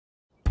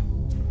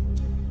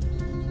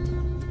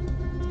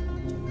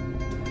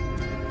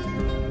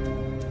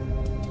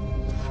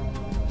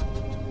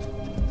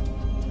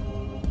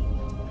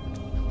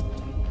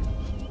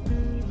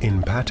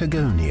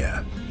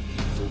Patagonia,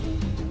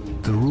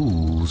 the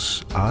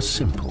rules are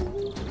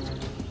simple.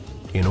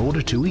 In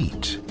order to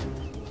eat,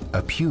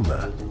 a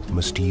puma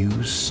must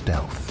use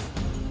stealth.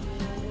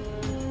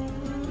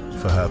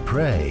 For her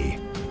prey,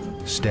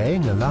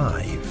 staying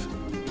alive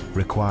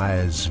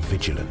requires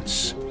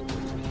vigilance.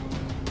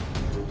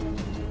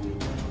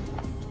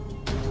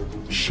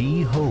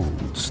 She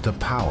holds the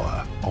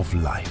power of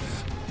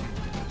life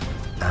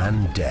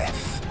and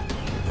death.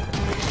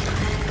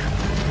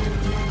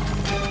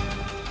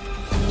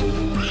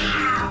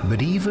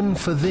 But even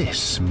for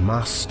this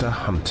master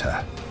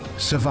hunter,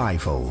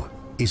 survival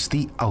is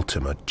the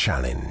ultimate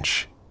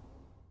challenge.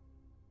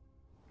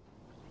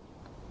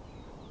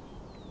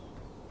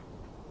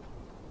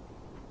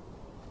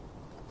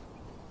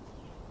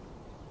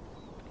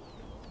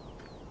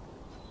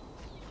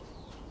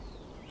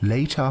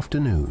 Late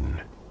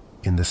afternoon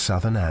in the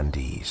southern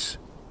Andes.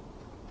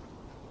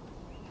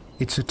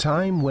 It's a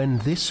time when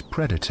this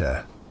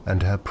predator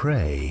and her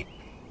prey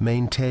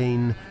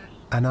maintain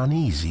an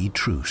uneasy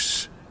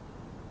truce.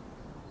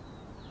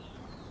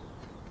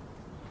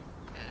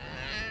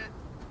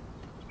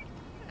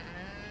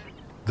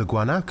 The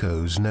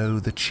guanacos know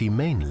that she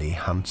mainly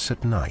hunts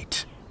at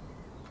night.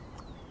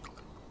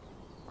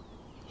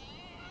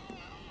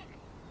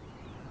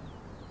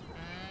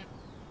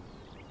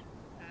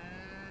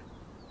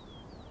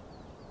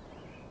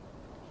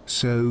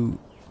 So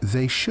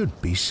they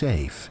should be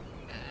safe,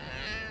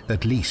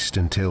 at least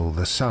until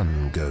the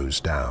sun goes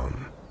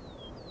down.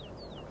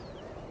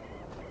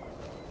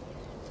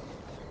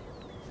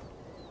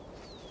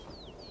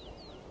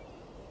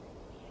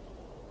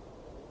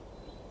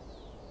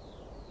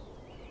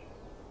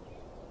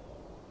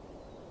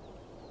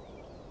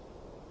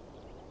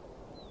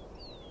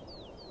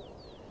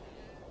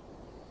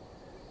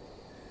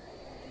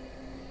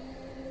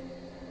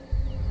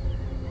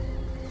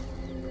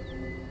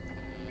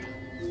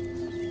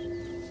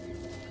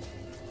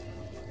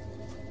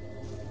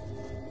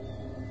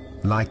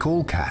 Like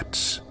all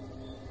cats,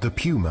 the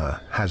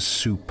puma has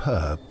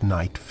superb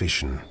night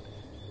vision.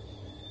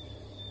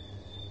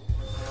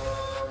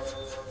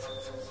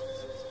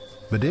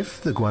 But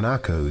if the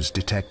guanacos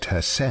detect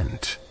her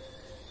scent,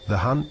 the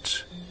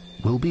hunt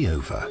will be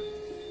over.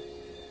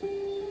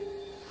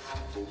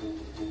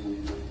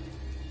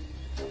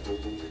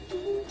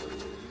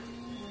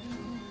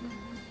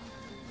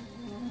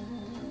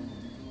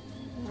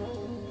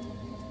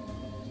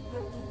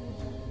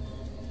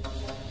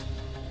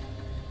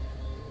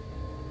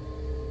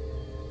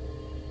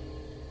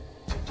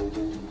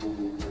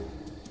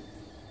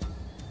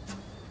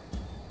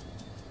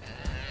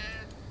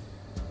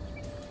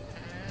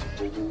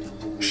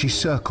 She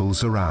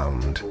circles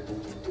around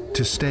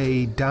to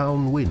stay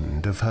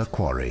downwind of her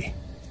quarry.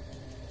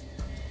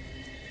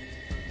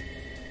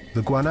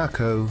 The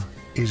guanaco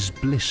is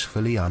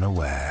blissfully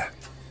unaware,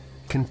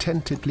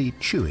 contentedly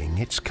chewing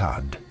its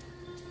cud.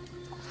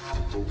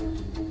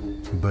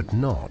 But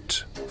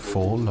not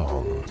for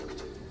long.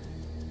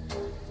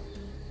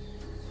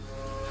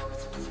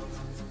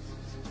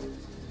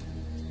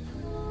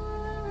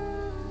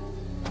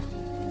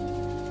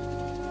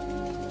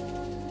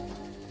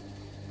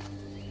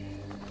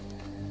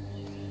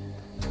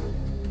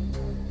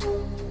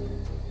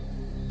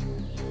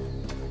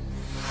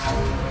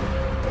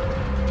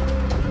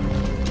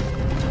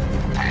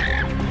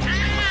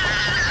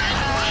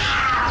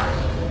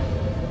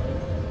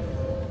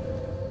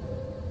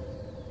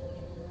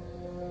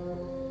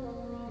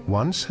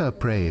 Once her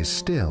prey is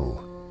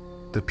still,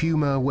 the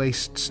puma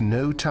wastes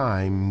no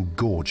time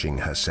gorging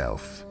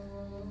herself.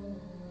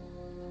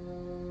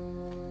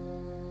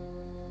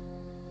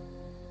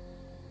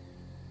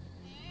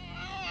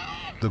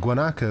 The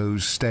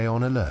guanacos stay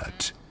on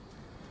alert,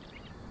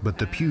 but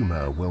the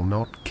puma will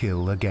not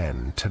kill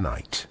again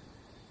tonight.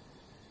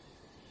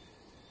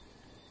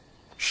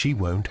 She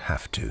won't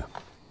have to.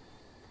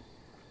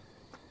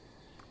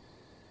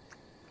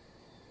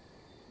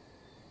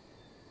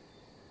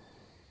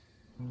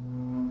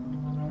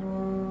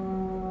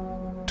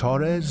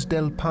 Torres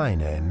del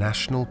Paine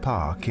National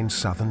Park in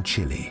southern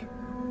Chile.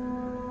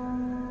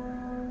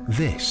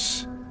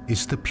 This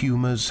is the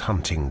puma's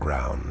hunting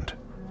ground.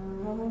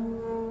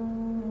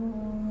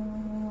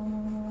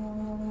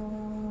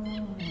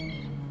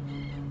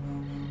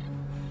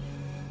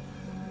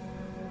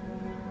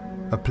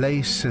 A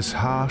place as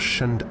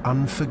harsh and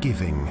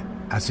unforgiving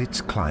as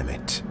its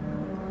climate.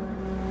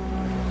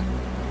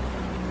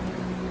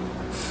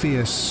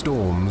 Fierce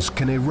storms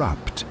can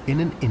erupt in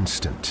an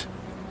instant.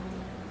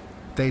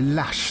 They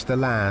lash the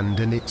land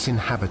and its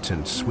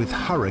inhabitants with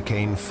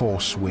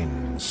hurricane-force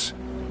winds.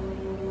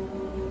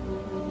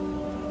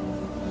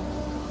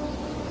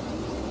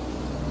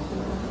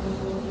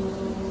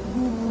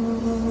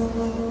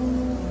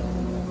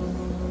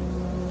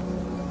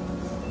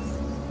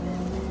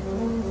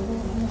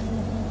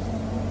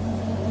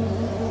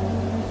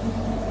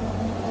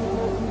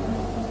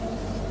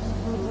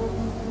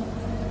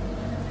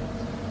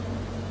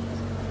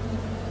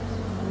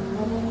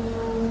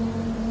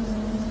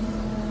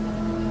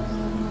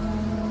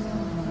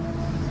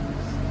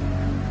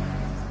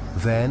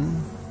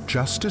 Then,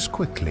 just as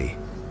quickly,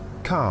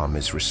 calm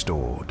is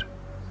restored,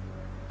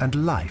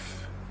 and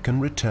life can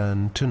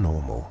return to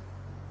normal.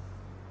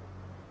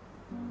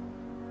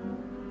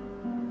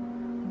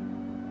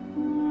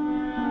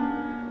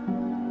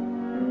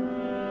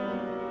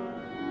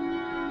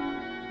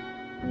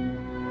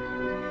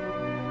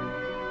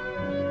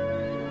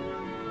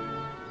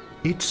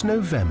 It's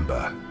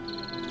November,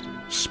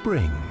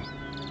 spring.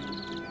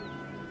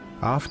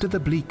 After the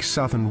bleak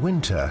southern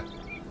winter,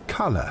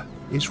 colour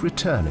is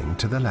returning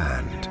to the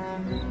land.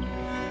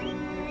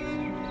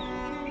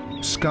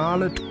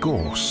 Scarlet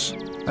gorse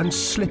and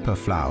slipper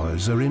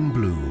flowers are in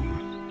bloom.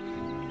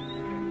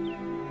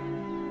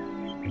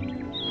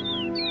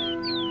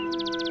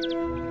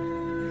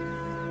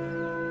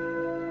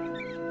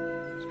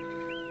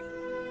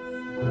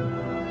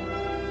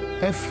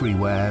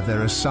 Everywhere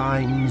there are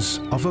signs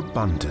of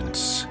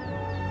abundance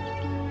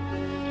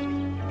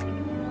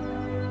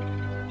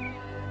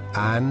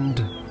and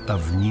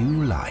of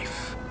new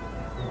life.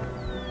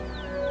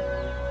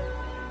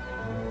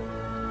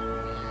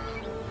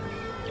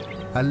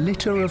 A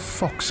litter of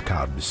fox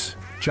cubs,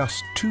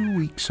 just 2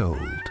 weeks old.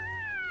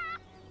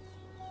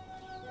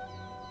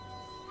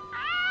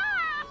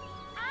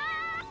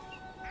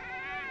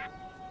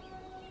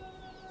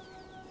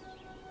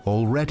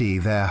 Already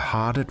they're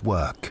hard at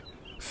work,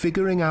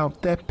 figuring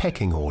out their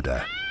pecking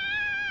order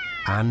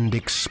and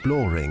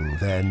exploring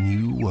their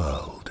new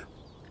world.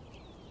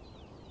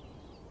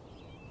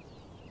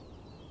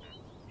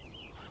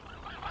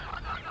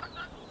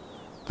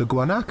 The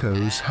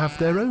guanacos have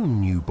their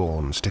own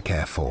newborns to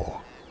care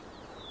for.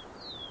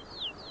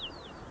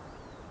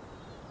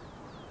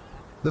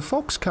 The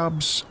fox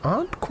cubs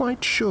aren't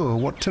quite sure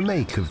what to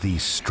make of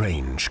these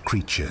strange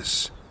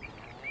creatures.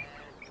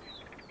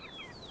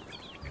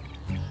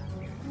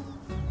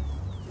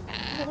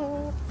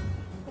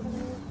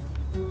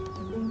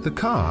 The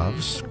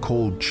calves,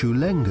 called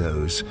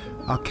chulengos,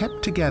 are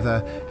kept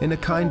together in a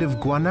kind of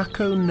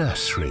guanaco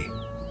nursery.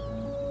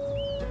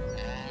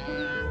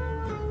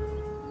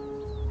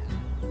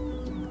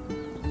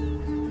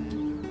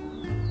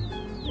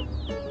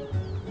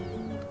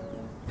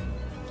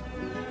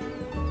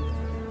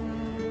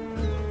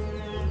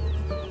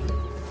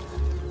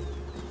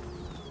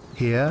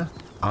 Here,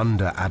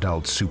 under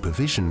adult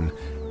supervision,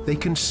 they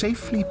can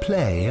safely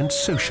play and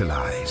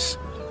socialize,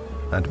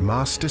 and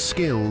master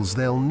skills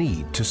they'll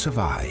need to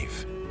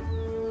survive.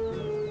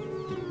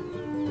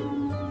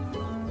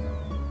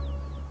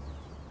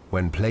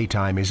 When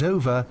playtime is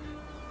over,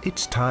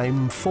 it's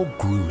time for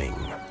grooming.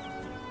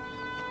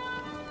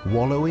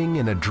 Wallowing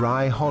in a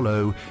dry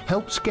hollow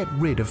helps get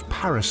rid of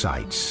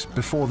parasites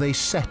before they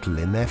settle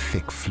in their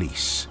thick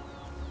fleece.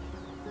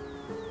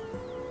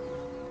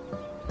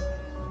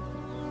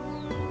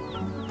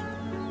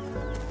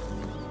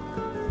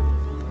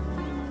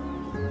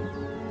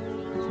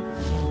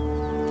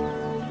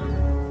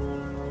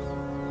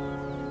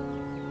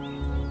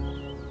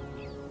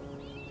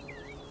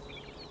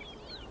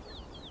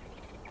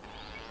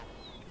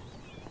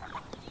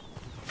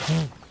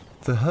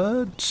 The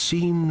herd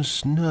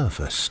seems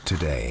nervous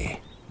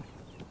today.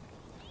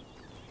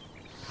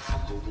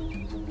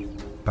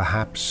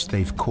 Perhaps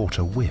they've caught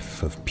a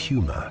whiff of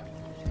Puma.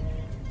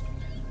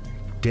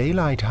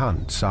 Daylight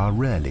hunts are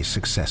rarely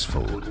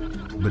successful,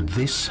 but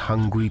this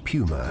hungry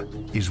puma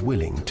is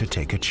willing to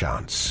take a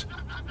chance.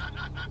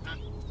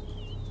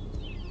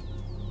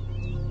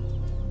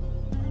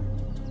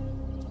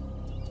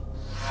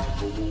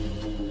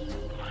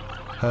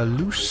 Her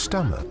loose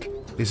stomach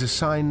is a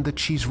sign that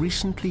she's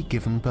recently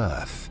given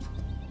birth.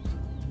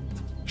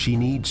 She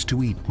needs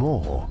to eat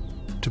more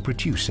to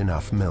produce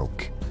enough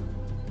milk.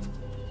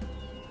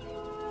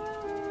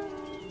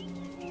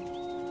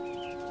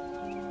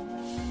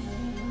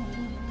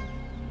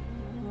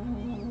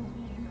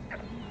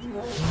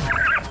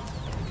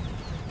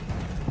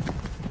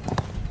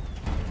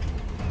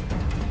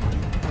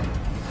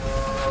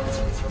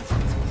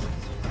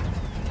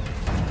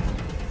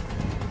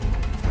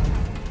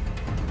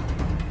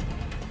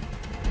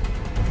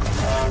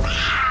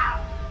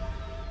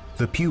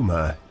 The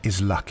puma is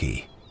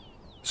lucky,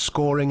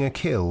 scoring a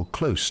kill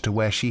close to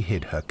where she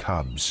hid her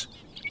cubs.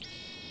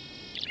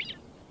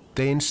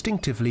 They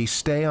instinctively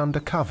stay under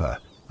cover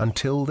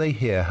until they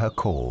hear her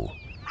call.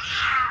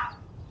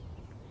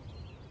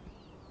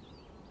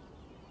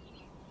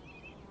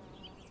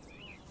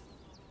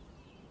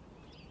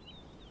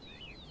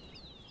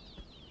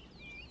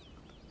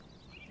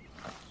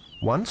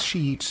 Once she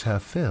eats her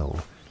fill,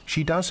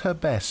 she does her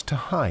best to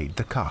hide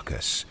the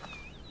carcass,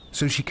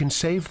 so she can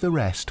save the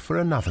rest for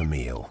another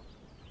meal.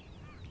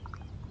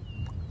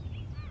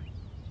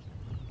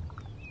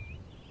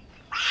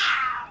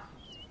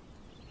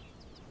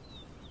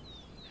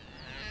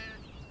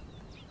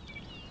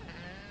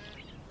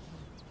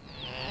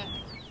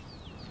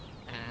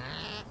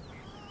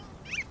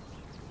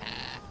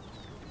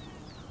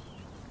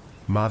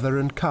 Mother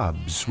and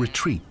cubs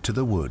retreat to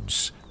the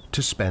woods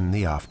to spend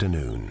the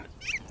afternoon.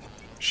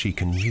 She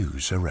can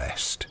use a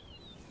rest.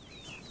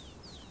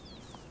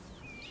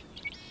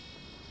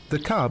 The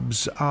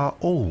cubs are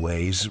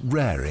always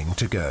raring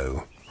to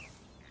go.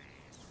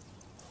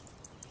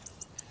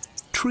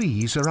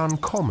 Trees are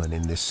uncommon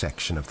in this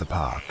section of the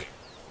park,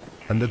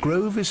 and the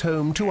grove is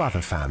home to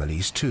other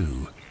families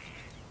too.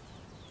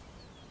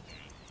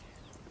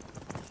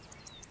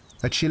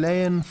 A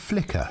Chilean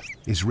flicker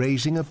is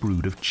raising a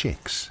brood of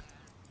chicks.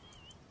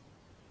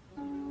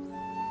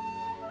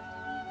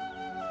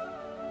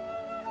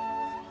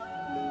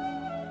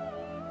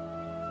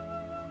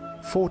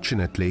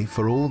 Fortunately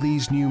for all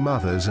these new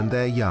mothers and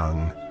their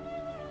young,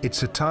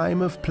 it's a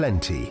time of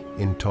plenty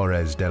in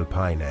Torres del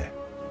Paine.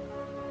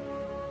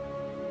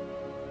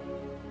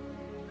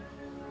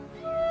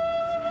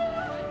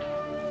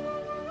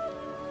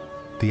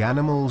 The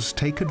animals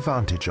take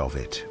advantage of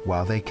it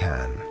while they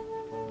can.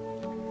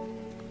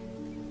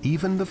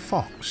 Even the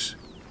fox,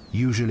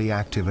 usually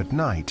active at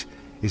night,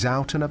 is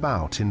out and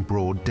about in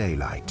broad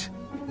daylight.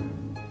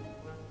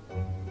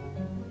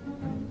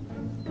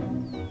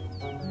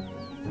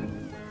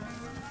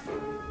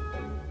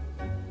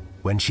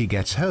 When she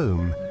gets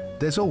home,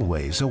 there's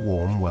always a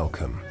warm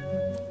welcome.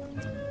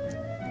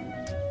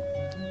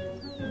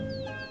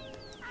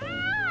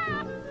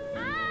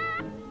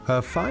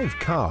 Her 5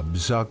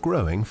 cubs are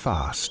growing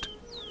fast,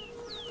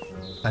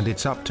 and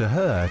it's up to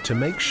her to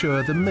make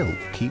sure the milk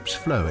keeps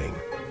flowing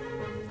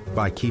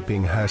by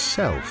keeping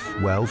herself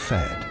well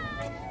fed.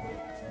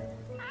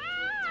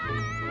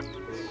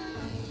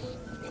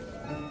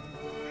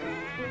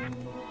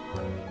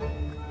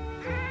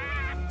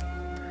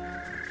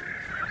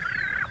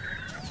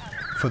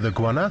 For the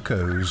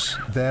guanacos,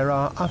 there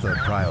are other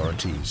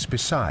priorities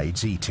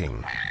besides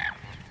eating.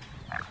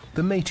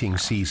 The mating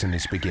season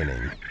is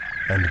beginning,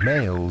 and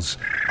males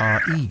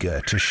are eager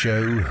to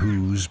show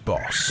who's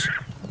boss.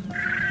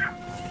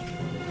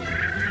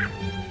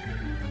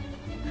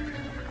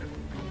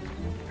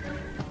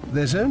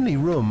 There's only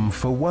room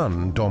for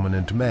one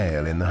dominant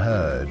male in the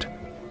herd.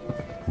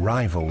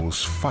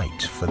 Rivals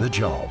fight for the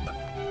job.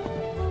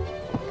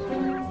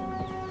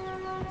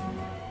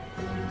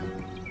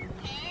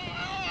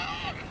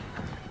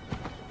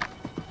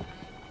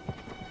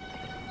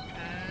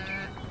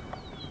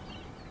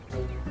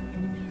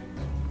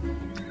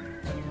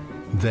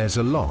 There's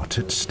a lot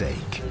at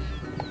stake.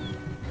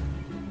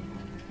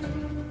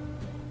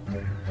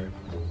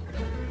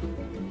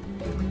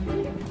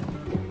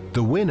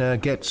 The winner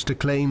gets to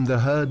claim the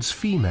herd's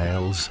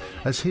females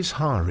as his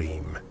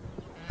harem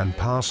and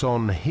pass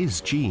on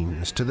his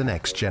genes to the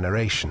next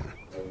generation.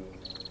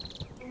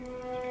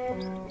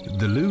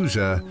 The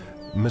loser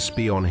must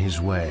be on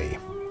his way.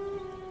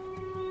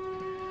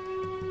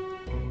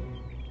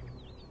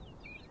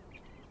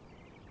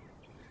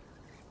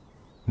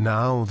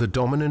 Now the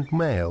dominant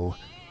male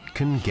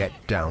can get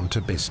down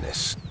to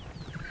business.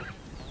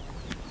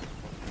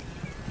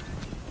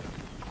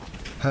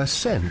 Her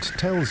scent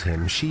tells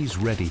him she's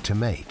ready to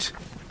mate,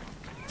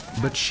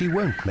 but she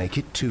won't make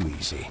it too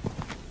easy.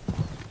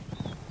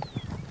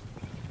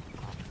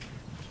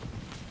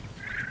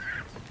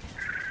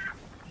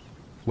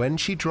 When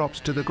she drops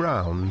to the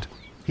ground,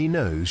 he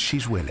knows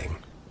she's willing.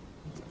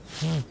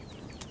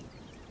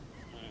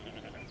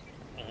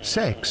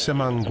 Sex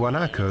among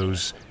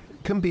guanacos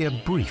can be a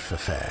brief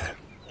affair.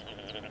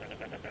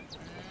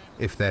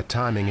 If their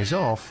timing is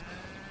off,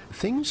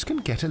 things can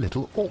get a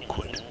little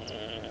awkward.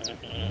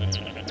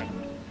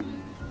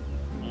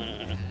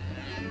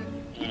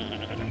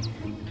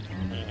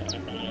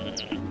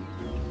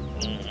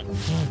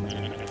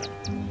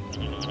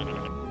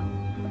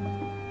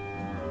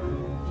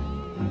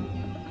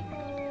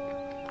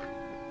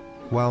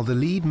 While the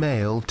lead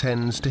male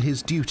tends to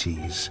his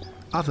duties,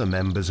 other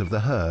members of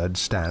the herd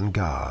stand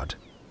guard.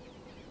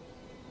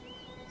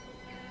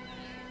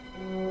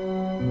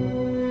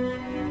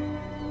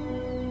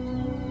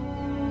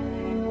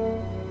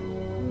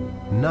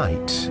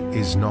 Night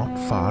is not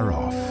far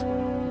off,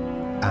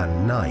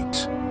 and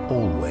night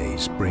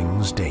always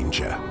brings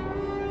danger.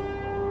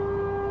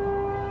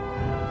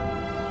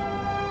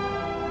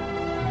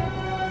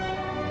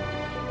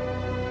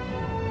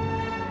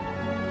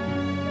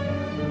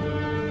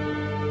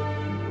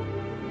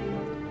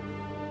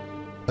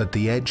 At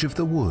the edge of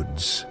the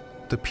woods,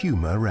 the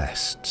puma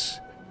rests.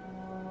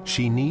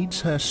 She needs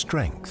her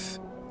strength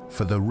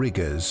for the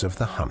rigors of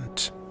the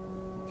hunt.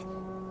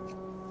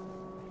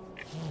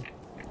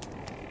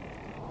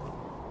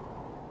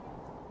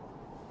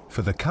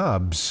 For the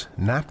cubs,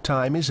 nap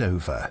time is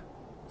over,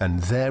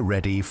 and they're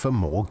ready for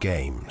more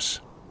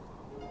games.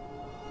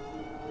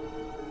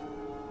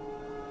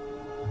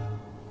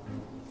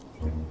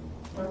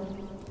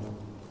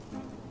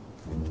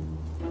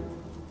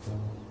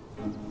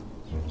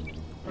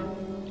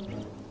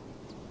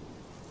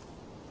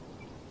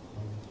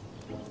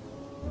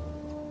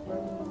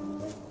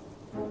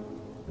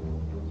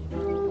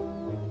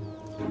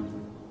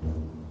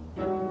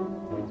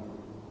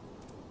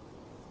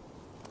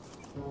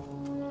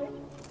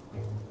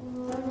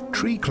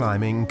 Tree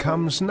climbing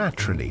comes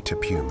naturally to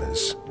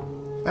pumas,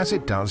 as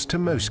it does to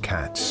most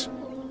cats.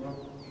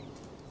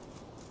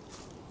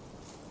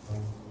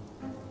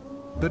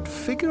 But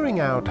figuring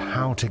out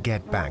how to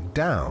get back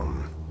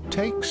down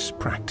takes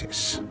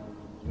practice.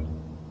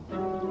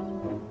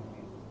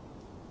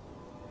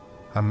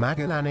 A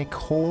Magellanic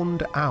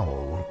horned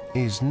owl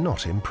is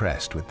not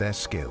impressed with their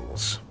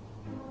skills.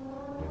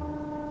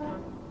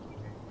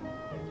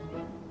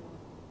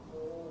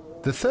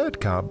 The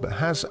third cub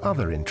has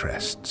other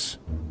interests.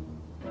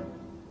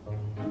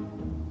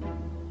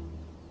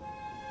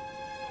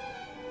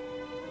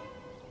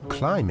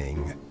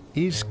 Climbing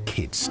is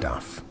kid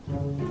stuff.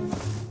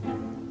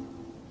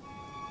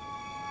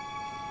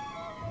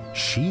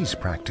 She's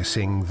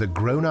practicing the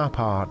grown-up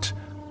art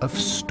of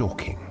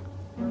stalking.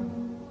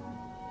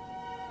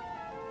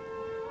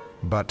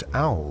 But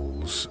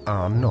owls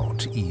are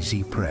not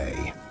easy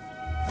prey.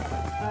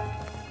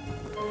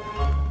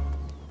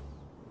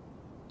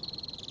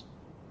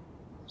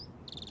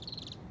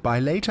 By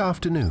late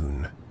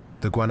afternoon,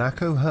 the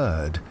guanaco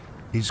herd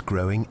is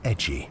growing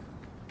edgy.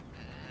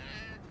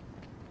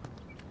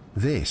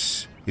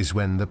 This is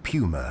when the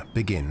puma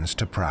begins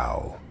to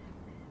prowl.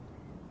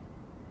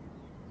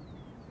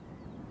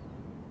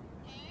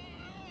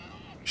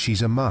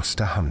 She's a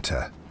master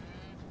hunter,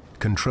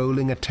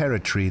 controlling a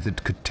territory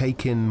that could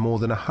take in more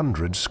than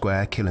 100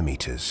 square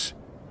kilometers.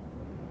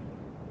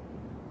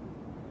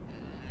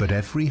 But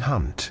every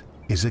hunt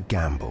is a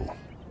gamble,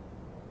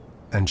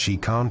 and she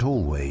can't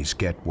always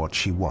get what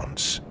she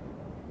wants.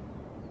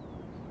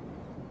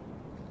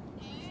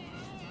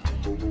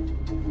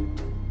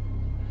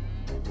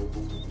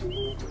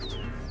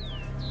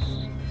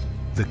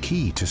 The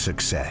key to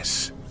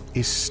success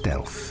is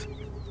stealth,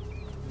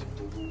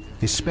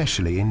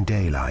 especially in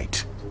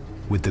daylight,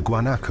 with the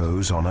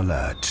guanacos on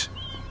alert.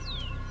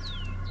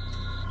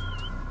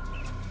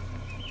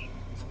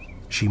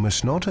 She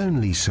must not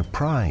only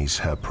surprise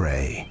her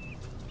prey,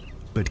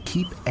 but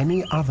keep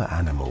any other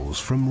animals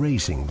from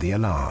raising the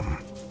alarm.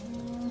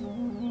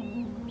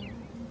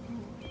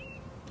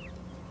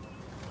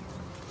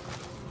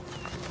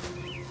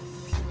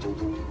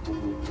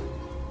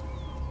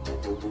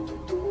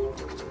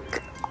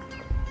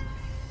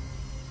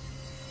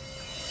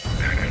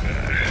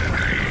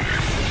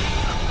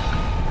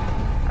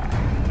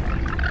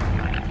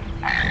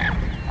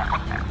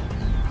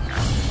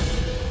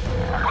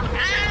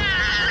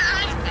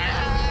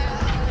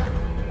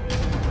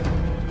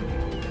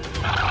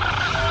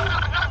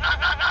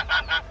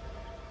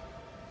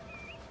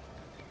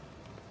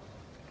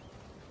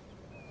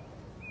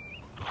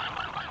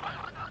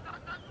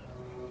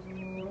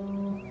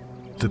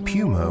 The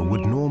puma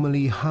would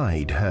normally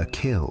hide her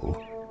kill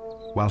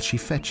while she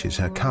fetches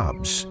her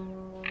cubs,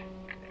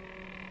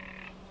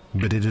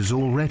 but it has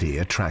already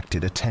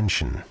attracted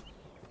attention.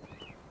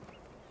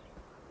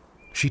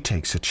 She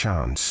takes a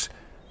chance,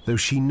 though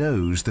she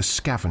knows the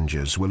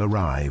scavengers will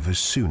arrive as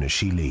soon as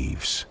she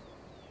leaves.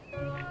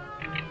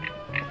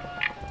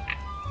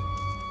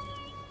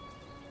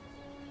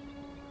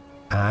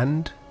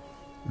 And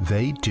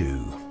they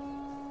do.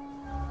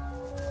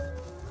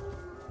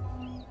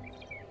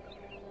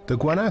 The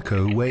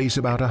guanaco weighs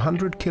about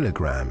 100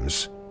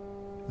 kilograms.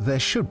 There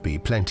should be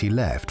plenty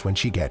left when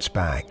she gets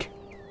back.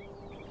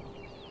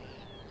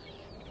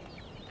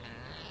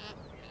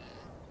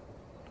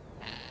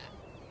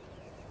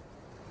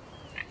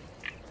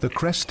 The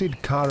crested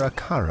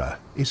𝗪𝗃𝗃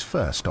is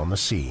first on the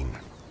scene.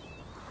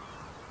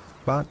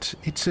 But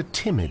it's a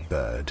timid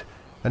bird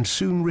and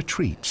soon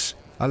retreats,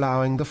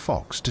 allowing the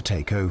fox to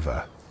take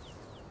over.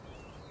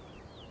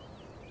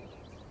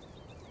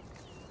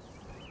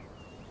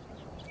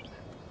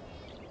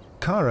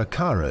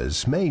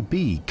 𝗪𝗃𝗃s may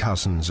be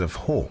cousins of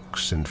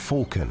hawks and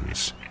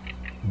falcons,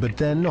 but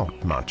they're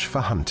not much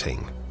for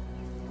hunting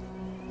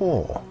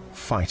or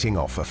fighting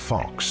off a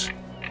fox.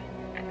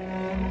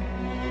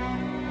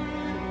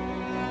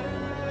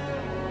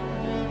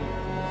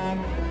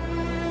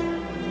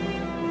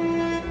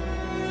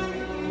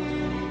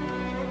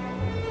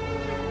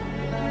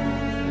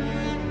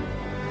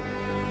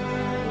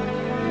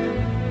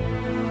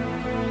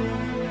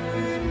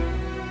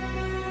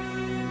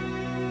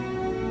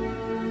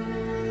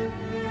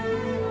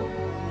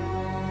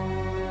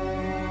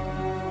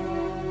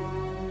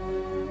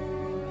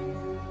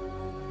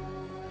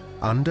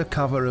 Under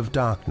cover of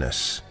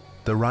darkness,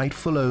 the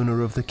rightful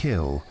owner of the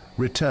kill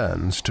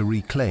returns to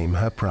reclaim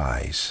her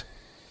prize.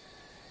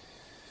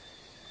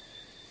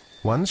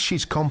 Once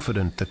she's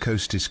confident the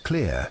coast is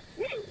clear,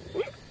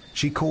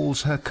 she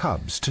calls her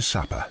cubs to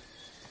supper.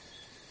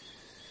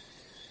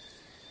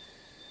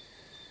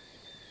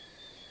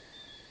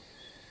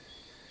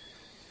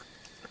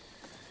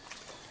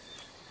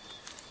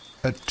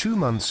 At 2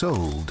 months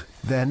old,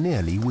 they're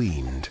nearly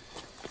weaned,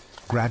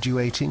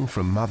 graduating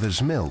from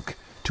mother's milk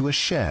to a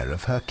share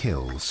of her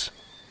kills.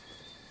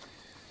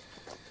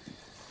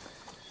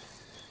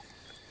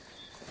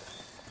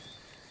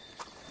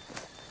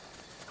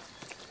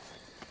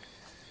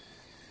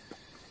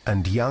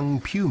 And young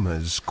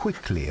pumas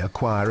quickly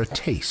acquire a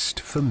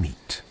taste for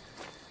meat.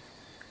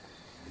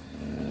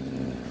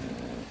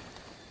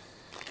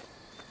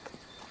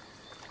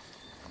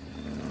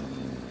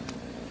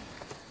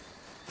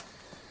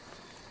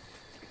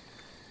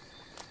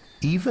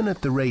 Even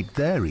at the rate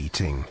they're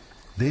eating,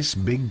 this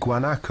big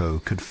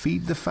guanaco could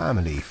feed the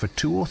family for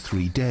 2 or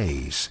 3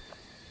 days,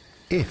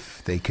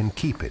 if they can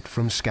keep it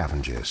from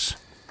scavengers.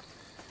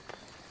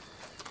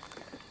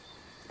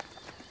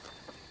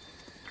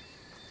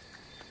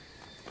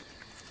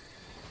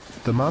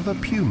 The mother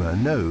puma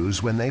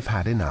knows when they've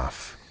had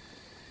enough.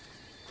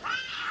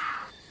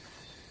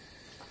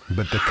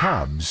 But the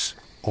cubs,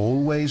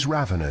 always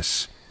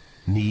ravenous,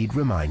 need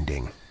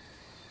reminding.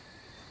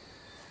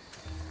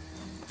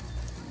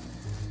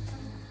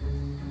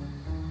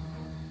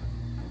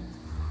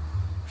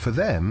 For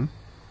them,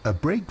 a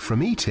break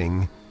from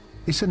eating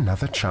is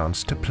another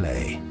chance to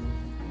play.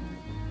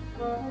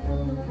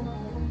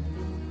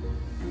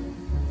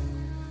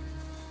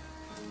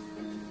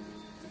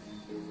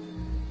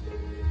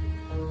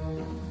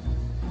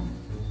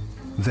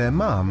 Their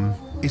mum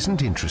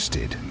isn't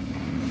interested.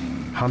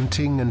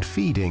 Hunting and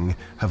feeding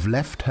have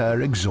left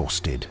her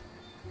exhausted.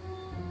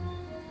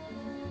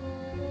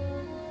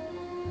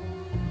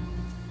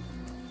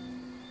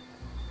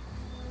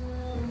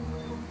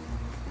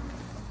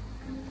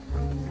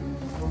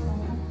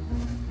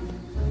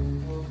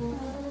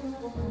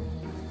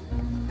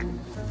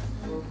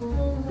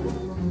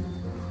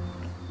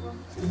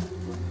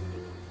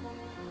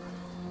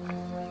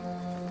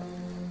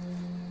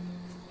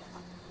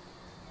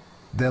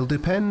 They'll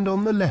depend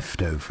on the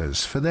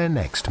leftovers for their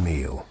next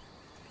meal.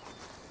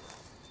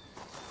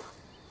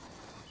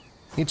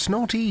 It's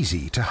not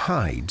easy to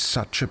hide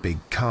such a big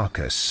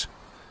carcass,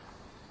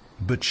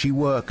 but she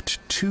worked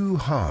too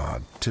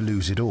hard to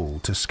lose it all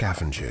to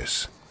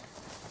scavengers.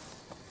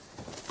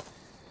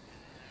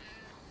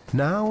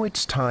 Now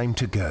it's time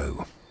to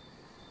go.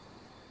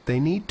 They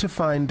need to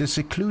find a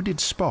secluded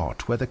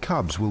spot where the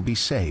cubs will be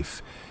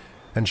safe,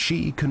 and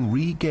she can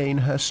regain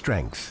her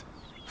strength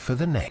for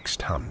the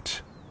next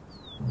hunt.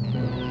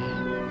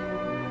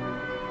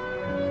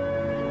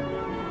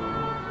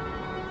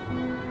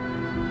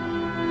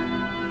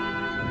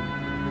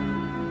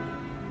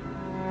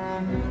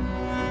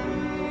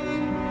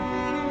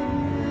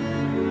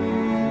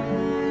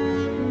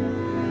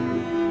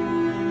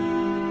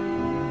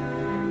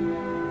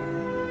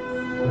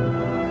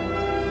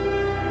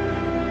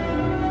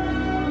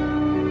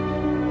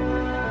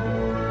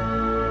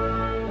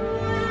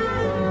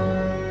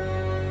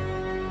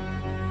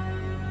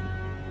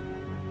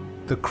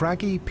 The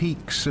craggy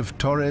peaks of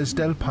Torres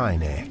del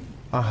Paine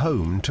are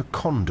home to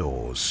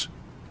condors,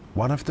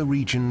 one of the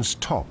region's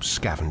top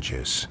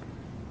scavengers.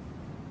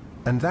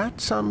 And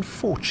that's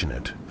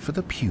unfortunate for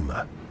the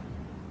puma.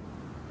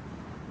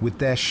 With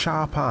their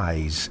sharp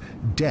eyes,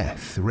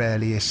 death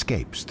rarely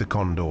escapes the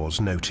condor's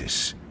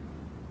notice.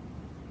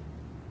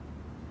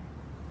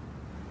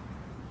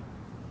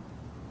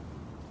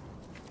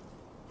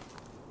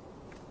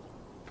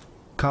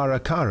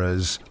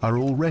 Caracaras are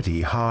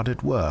already hard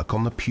at work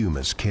on the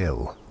puma's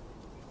kill,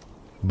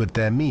 but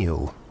their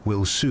meal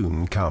will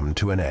soon come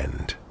to an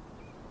end.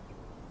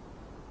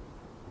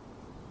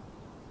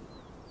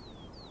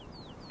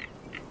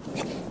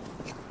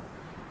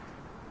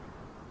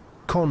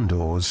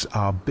 Condors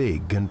are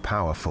big and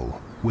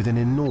powerful, with an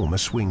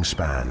enormous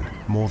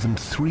wingspan, more than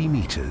 3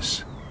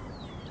 meters.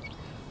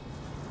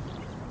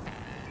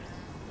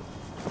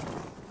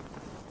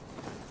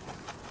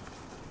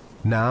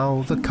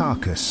 Now the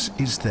carcass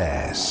is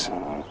theirs.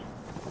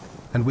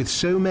 And with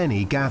so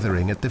many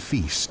gathering at the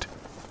feast,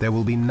 there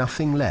will be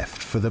nothing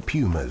left for the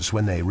pumas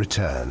when they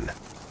return.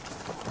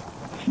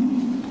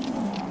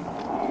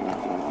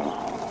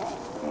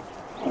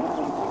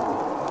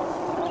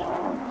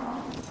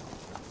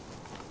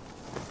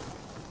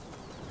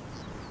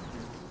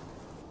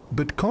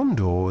 But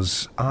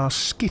condors are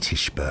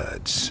skittish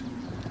birds.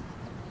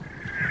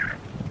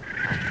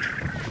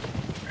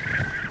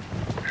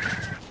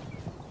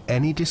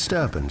 Any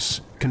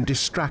disturbance can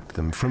distract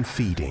them from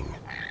feeding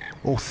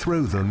or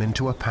throw them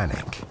into a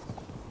panic.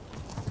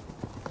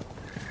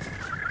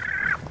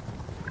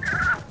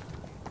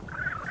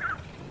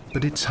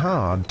 But it's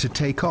hard to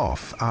take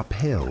off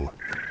uphill,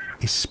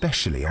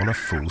 especially on a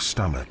full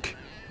stomach.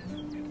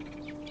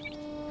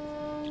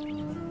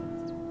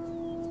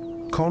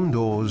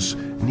 Condors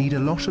need a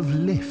lot of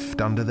lift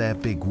under their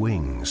big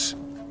wings.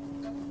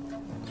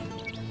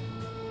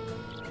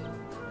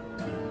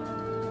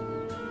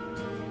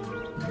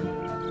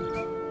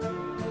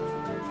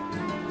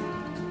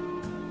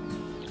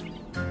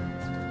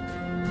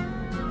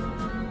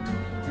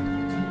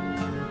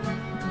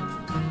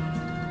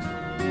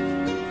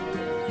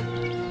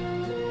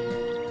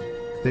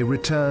 They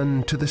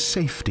return to the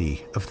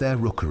safety of their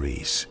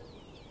rookeries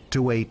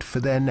to wait for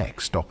their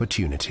next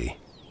opportunity.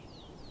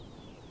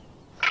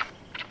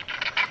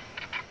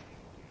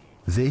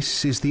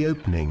 This is the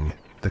opening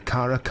the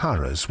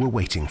caracaras were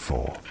waiting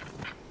for.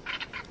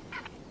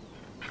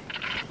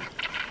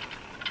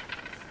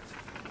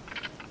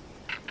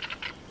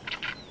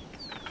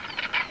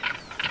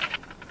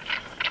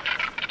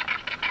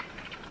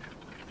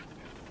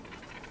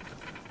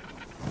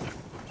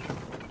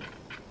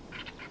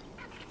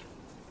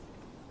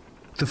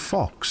 The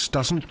fox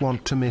doesn't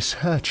want to miss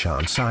her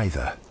chance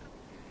either.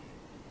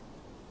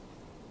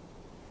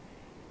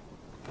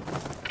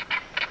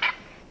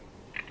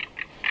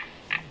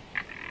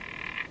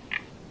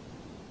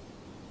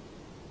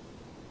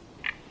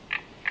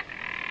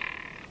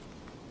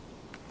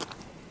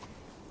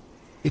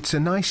 It's a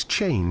nice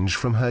change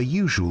from her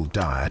usual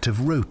diet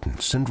of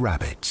rodents and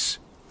rabbits.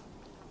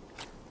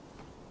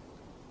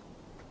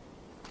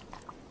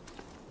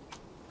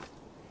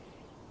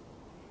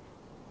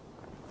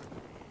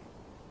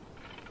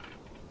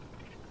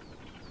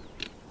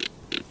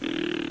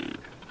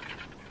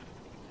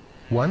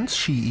 Once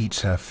she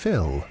eats her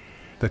fill,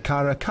 the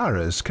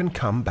𝗪𝗪𝗀𝗀s can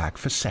come back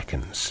for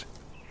seconds.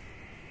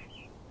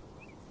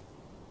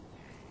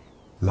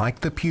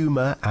 Like the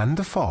puma and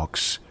the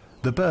fox,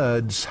 the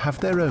birds have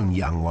their own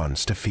young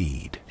ones to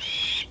feed.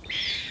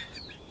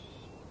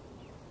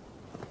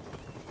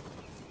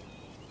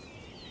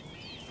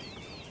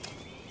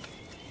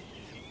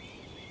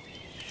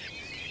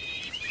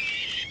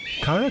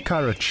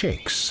 𝗪𝗪𝗀𝗀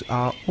chicks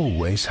are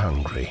always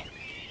hungry,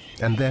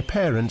 and their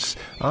parents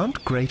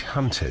aren't great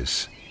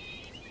hunters.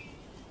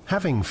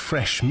 Having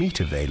fresh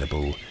meat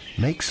available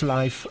makes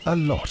life a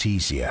lot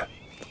easier.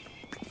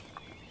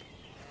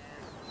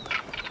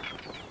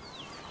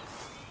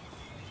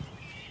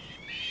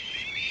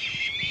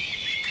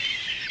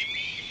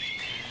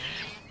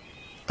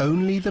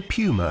 Only the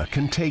puma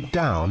can take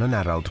down an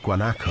adult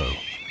guanaco.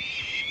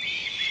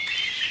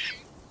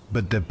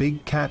 But the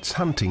big cat's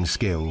hunting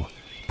skill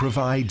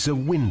provides a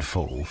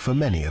windfall for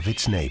many of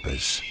its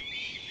neighbors.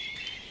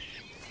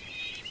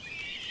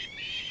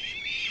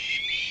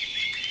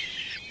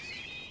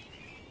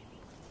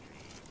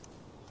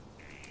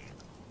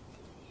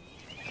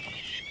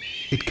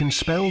 It can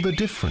spell the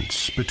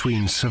difference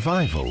between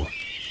survival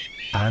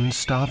and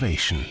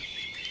starvation.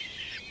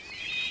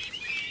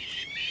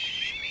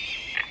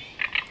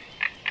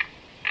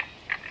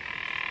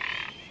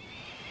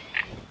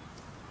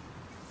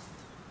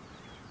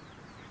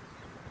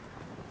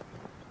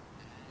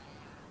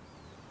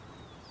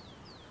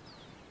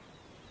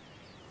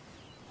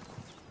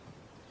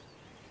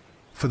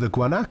 For the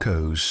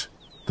guanacos,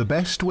 the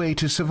best way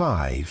to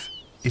survive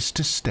is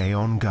to stay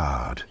on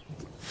guard.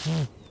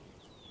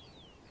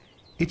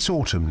 It's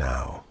autumn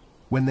now,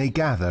 when they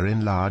gather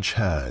in large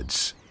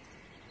herds.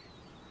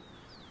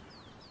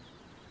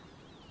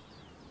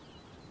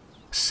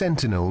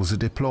 Sentinels are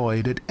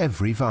deployed at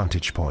every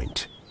vantage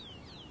point.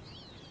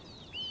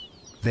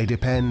 They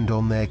depend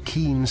on their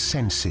keen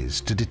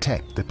senses to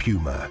detect the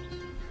puma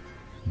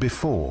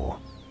before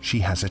she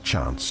has a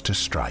chance to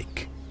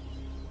strike.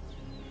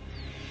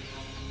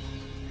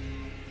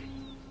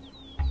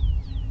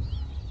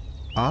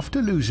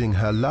 After losing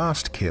her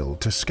last kill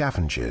to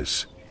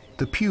scavengers,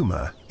 the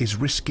puma is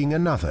risking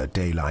another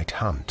daylight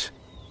hunt.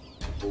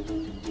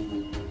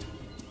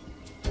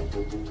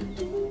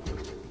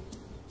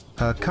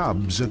 Her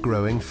cubs are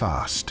growing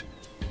fast,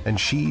 and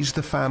she's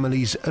the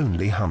family's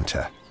only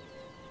hunter.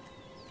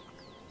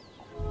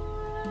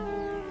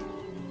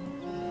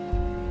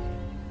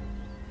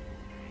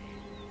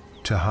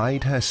 To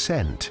hide her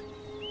scent,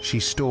 she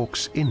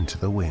stalks into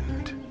the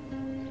wind.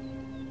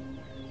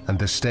 And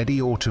the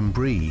steady autumn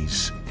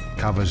breeze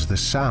covers the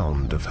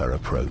sound of her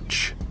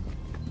approach.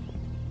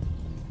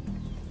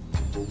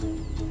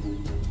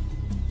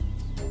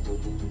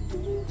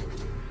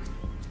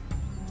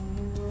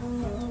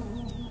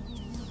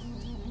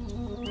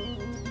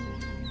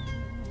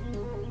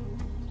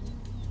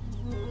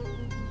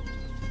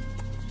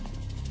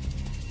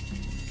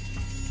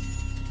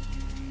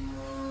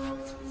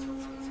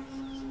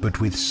 But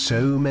with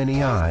so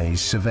many eyes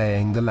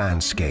surveying the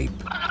landscape,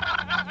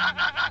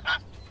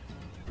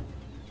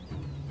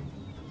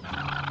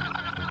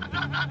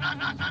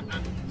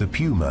 the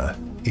puma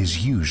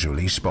is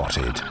usually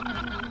spotted.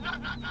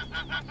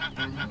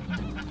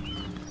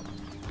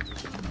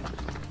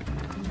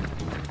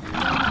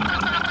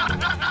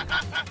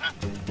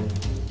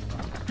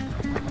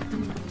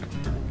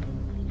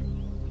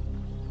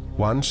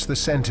 Once the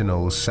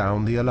sentinels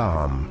sound the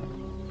alarm,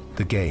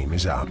 the game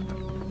is up.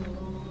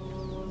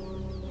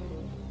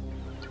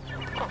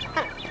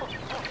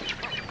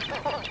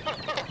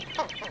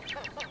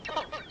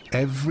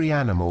 Every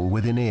animal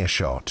within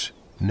earshot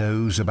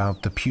knows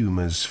about the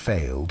puma's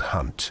failed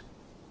hunt.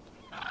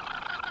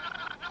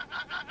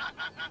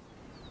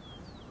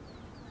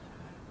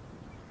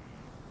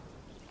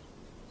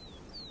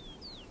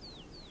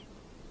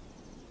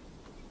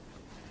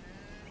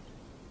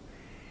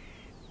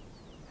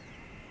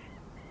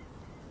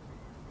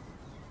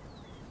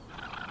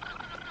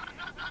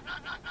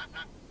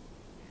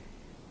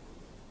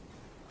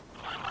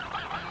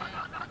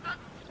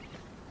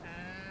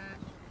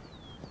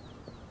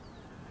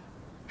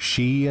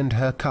 She and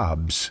her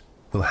cubs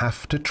will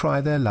have to try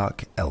their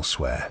luck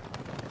elsewhere.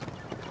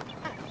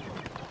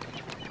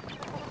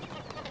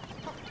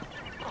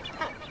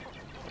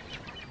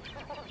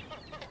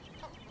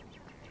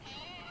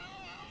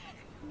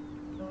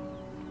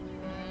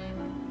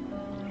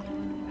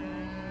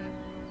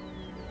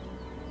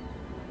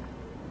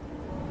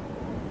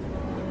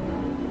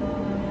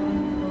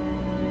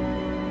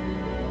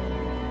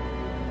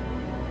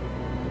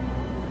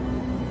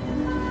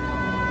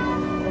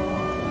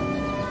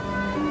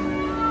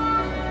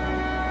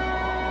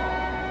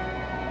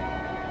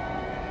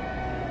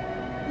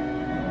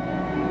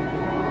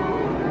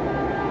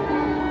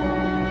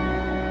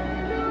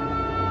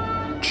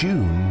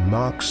 June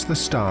marks the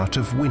start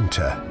of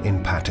winter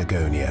in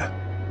Patagonia.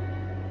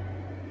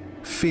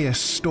 Fierce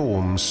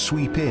storms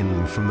sweep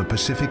in from the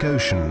Pacific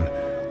Ocean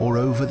or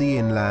over the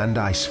inland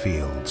ice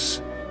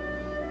fields,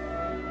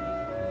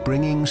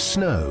 bringing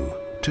snow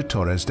to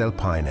Torres del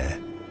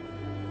Paine.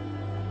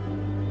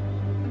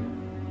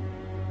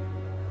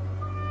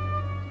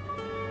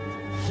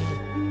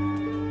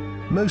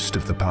 Most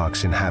of the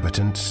park's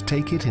inhabitants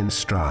take it in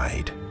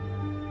stride.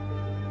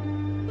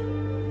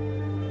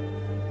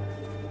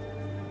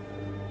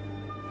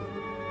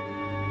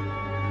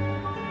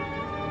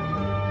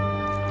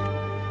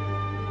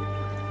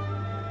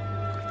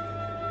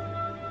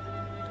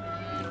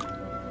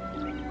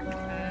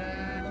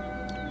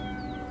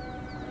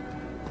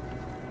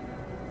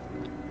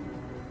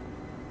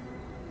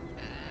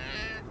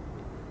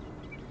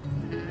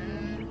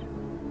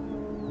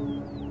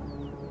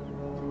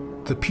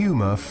 The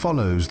puma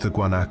follows the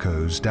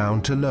guanacos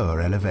down to lower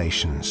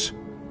elevations.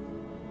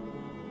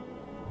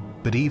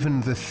 But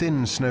even the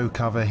thin snow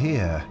cover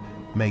here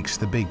makes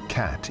the big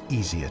cat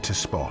easier to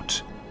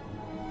spot,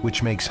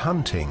 which makes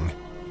hunting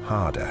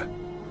harder.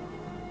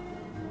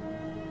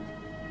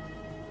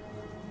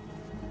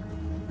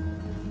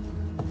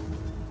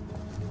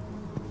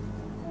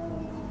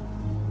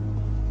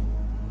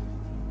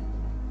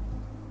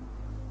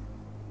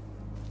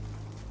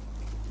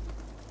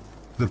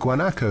 The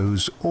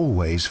guanacos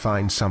always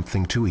find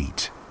something to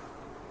eat.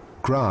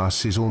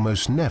 Grass is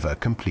almost never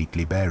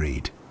completely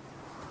buried.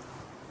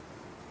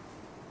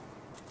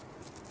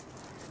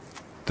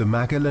 The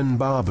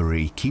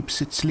𝗪𝗭𝗪𝗂𝗪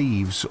keeps its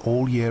leaves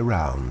all year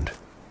round,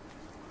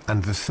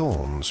 and the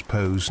thorns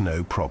pose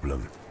no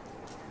problem.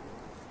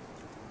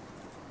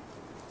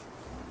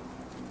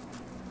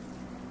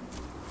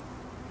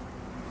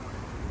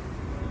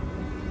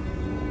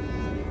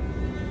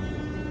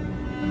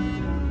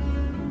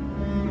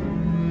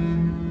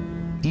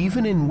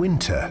 Even in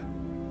winter,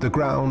 the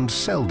ground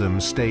seldom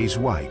stays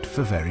white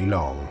for very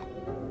long.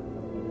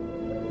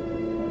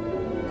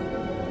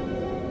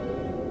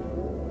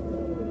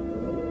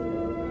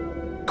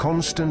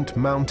 Constant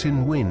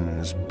mountain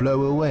winds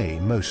blow away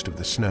most of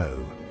the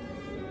snow.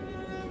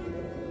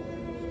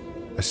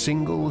 A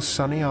single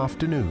sunny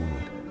afternoon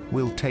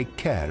will take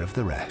care of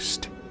the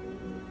rest.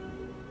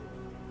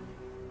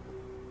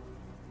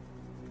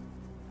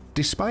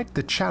 Despite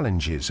the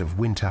challenges of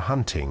winter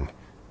hunting,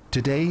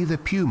 today the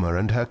puma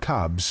and her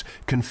cubs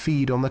can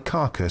feed on the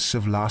carcass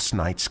of last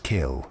night's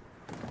kill.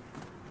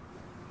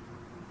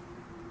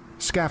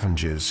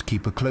 Scavengers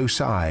keep a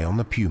close eye on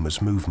the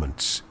puma's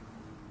movements.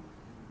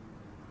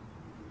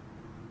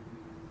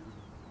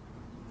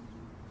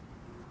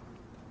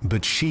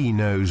 But she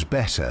knows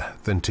better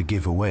than to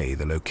give away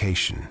the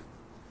location.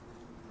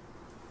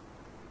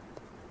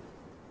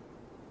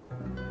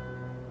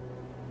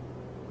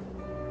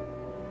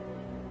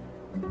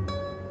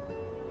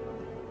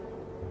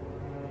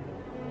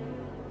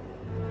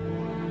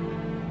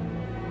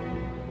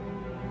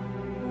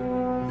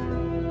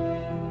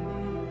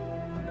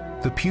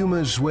 The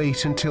pumas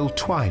wait until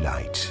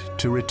twilight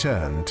to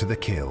return to the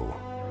kill.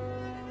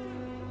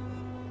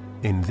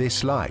 In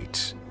this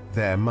light,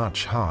 they're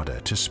much harder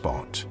to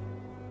spot.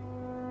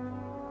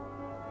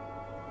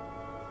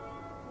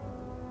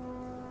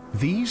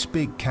 These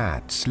big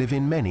cats live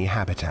in many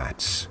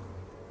habitats,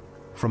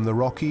 from the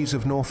Rockies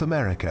of North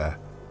America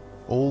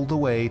all the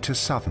way to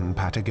southern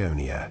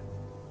Patagonia.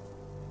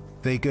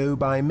 They go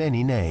by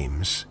many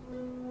names: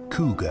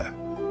 cougar,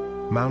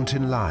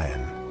 mountain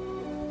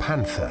lion,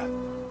 panther,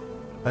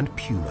 and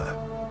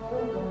puma.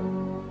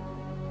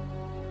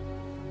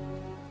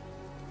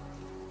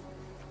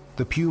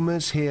 The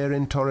pumas here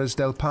in Torres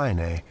del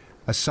Paine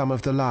are some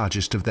of the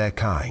largest of their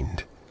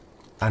kind,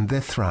 and they're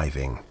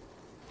thriving.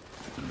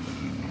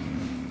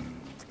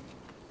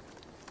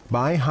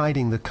 By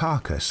hiding the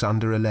carcass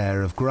under a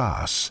layer of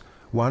grass,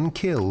 one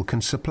kill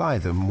can supply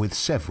them with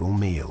several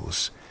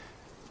meals.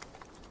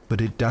 But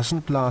it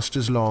doesn't last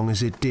as long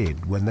as it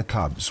did when the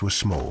cubs were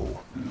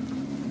small.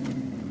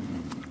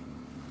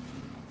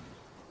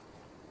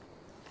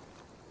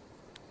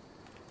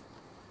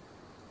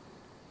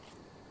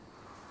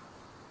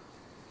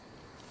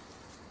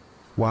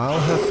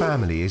 While her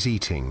family is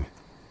eating,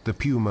 the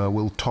puma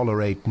will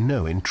tolerate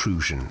no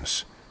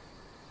intrusions,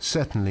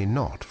 certainly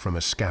not from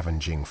a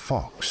scavenging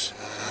fox.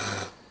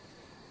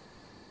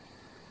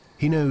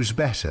 He knows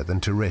better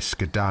than to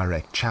risk a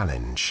direct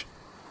challenge.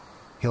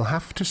 He'll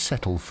have to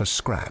settle for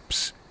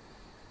scraps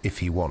if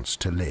he wants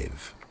to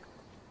live.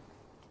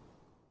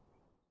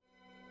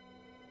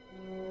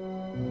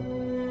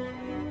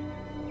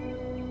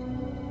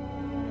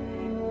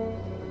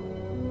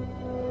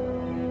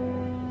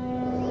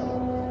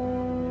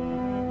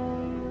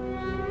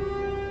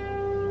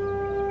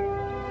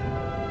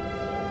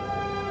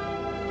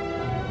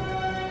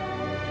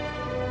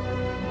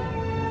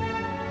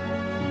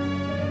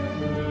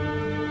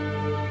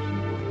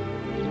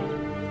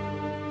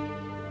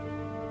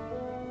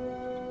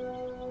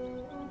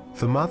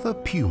 The mother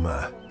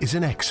puma is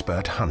an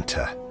expert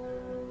hunter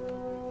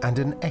and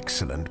an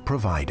excellent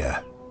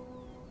provider.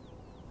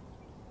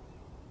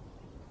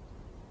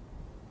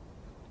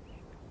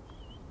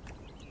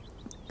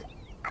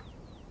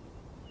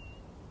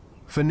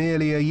 For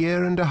nearly a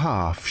year and a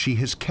half she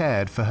has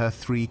cared for her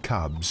 3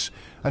 cubs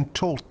and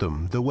taught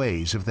them the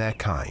ways of their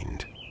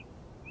kind.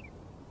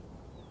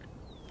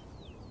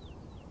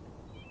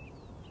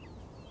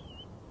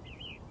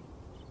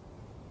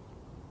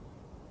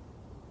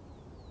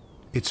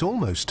 It's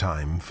almost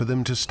time for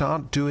them to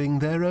start doing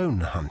their own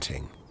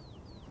hunting.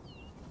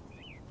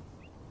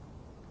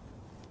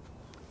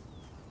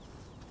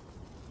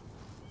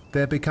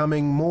 They're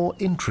becoming more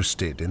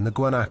interested in the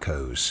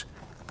guanacos,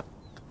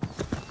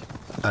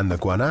 and the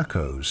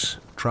guanacos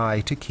try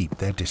to keep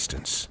their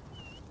distance.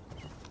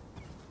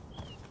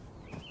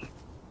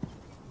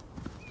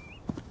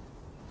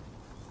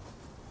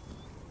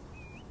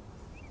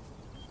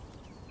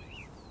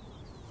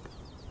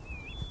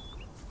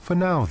 For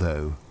now,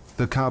 though,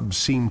 the cubs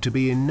seem to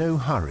be in no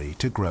hurry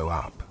to grow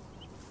up.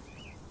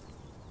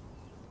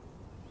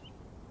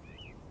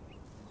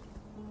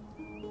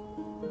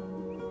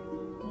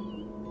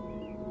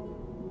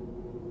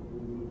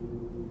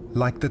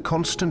 Like the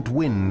constant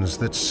winds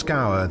that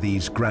scour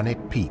these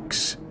granite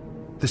peaks,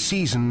 the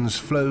seasons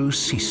flow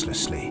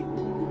ceaselessly.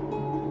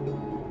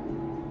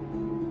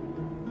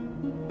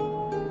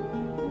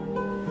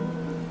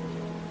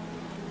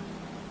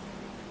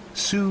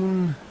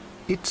 Soon,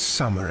 it's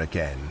summer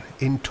again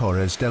in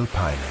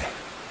𝗕𝗲𝗹𝗹.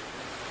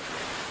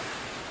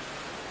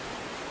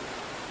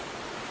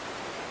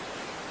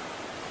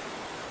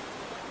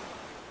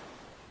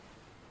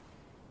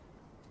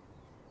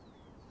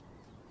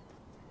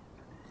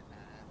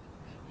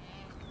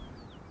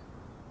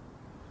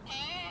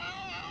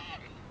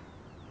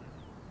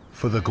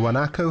 For the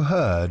guanaco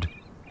herd,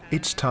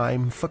 it's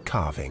time for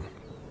calving.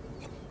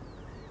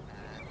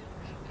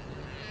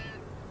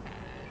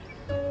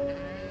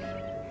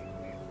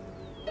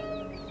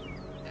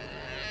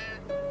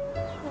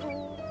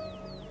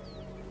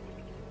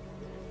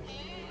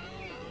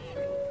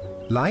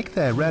 Like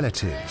their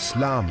relatives,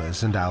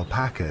 llamas and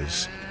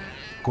alpacas,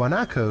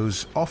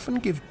 guanacos often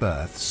give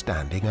birth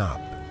standing up.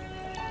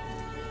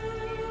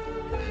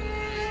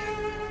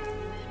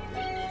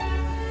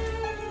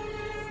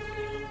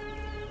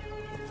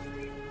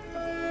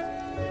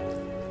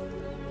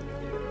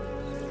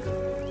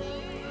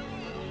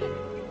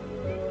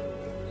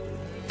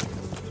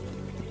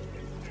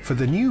 For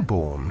the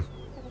newborn,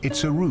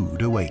 it's a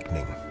rude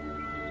awakening.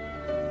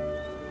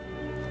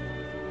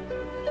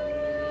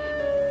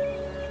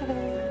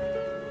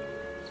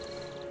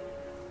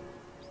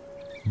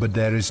 But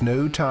there is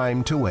no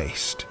time to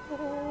waste.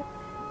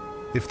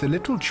 If the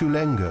little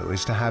𝗕𝗪𝗀𝗀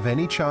is to have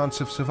any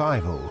chance of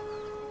survival,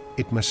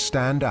 it must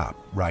stand up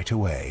right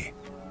away.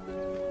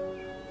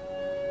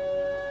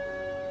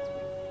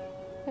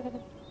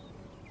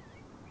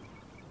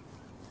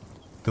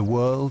 The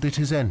world it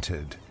has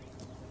entered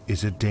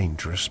is a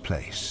dangerous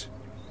place.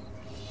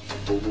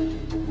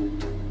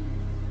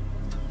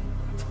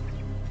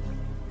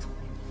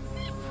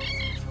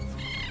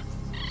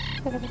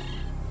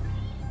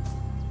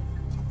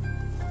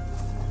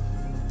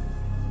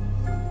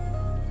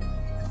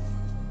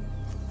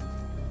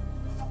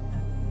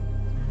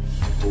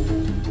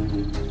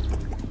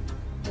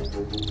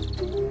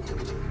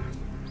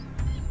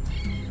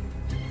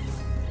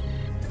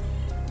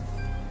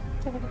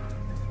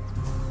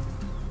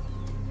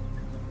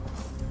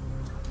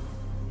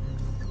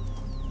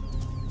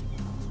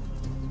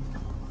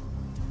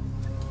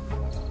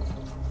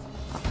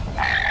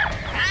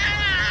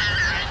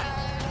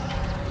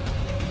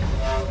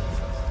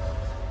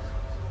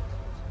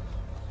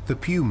 The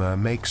puma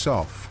makes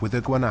off with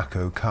a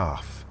guanaco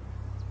calf,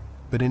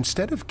 but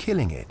instead of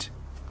killing it,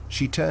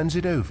 she turns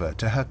it over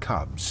to her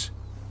cubs.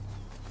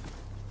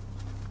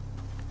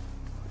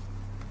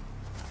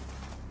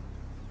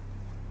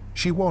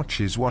 She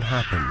watches what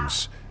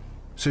happens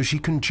so she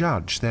can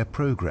judge their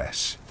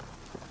progress.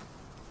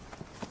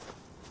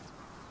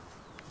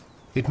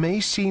 It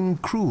may seem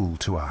cruel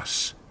to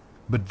us,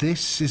 but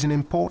this is an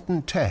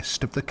important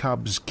test of the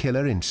cubs'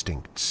 killer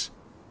instincts.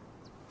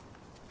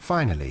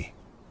 Finally,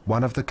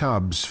 one of the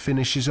cubs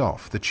finishes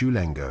off the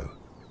𝗕𝗪𝗀𝗀.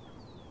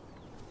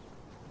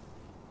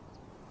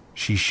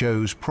 She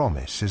shows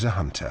promise as a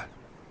hunter.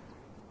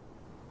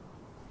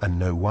 And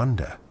no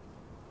wonder.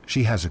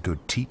 She has a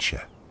good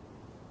teacher.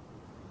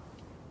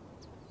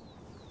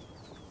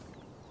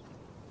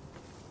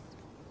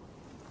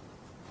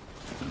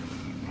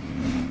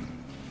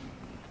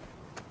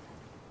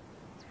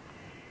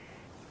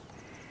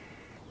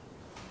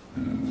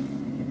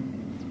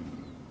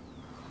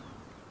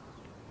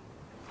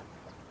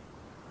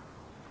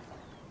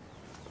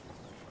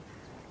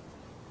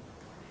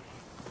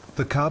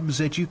 The cub's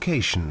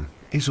education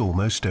is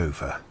almost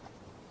over.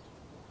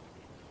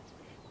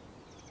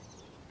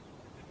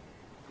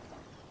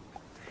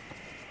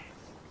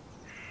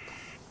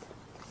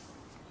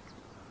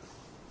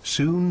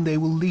 Soon they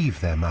will leave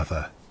their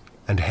mother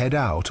and head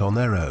out on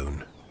their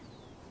own.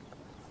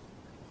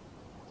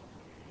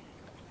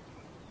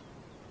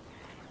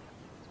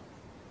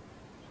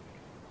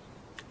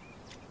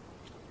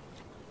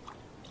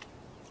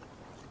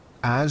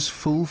 As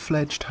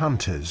full-fledged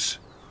hunters,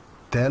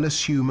 they'll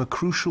assume a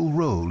crucial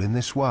role in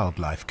this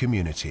wildlife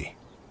community.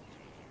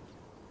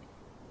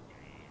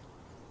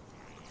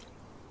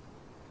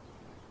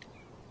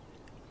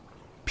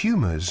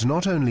 Pumas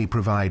not only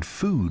provide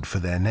food for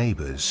their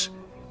neighbors,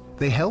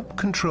 they help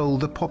control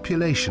the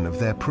population of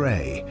their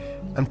prey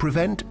and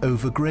prevent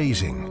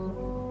overgrazing.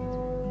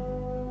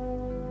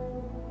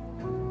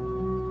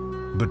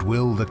 But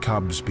will the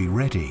cubs be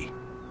ready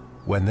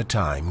when the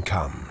time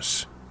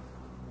comes?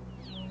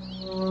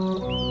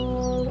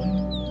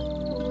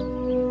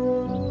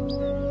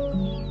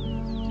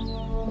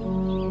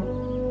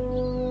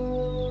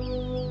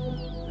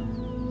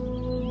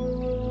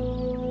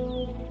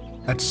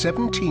 At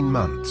 17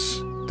 months,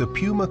 the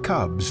puma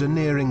cubs are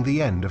nearing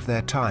the end of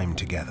their time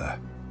together.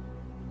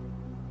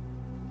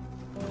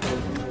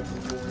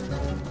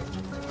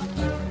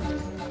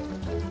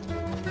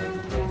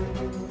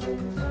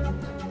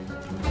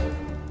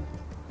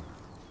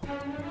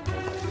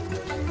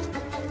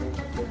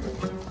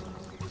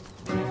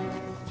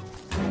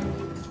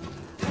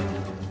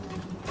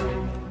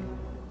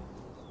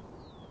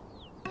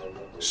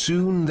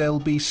 Soon they'll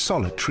be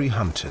solitary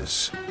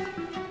hunters.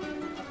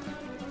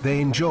 They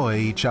enjoy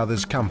each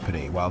other's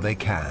company while they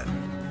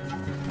can.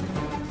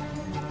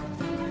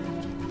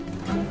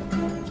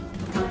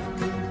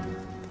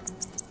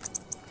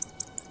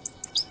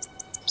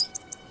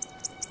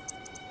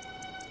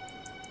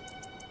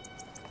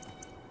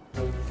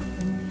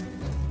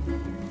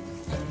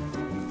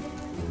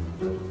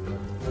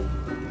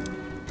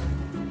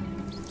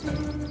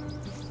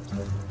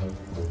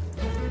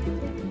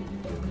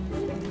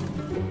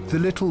 The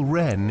little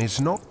wren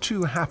is not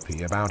too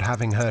happy about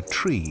having her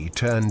tree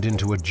turned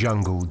into a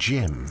jungle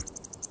gym.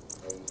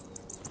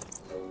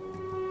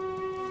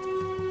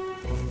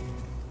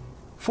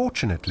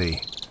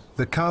 Fortunately,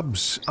 the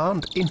cubs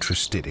aren't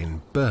interested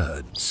in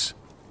birds.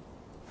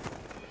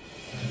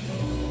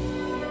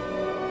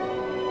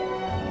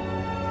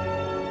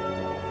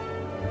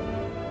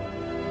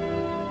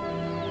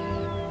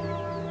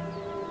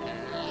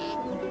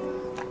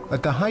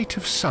 At the height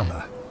of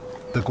summer,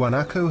 the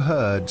guanaco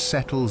herd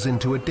settles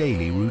into a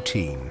daily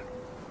routine.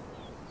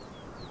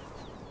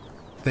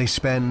 They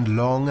spend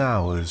long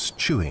hours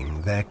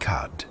chewing their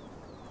cud,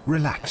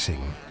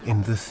 relaxing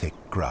in the thick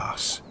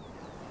grass.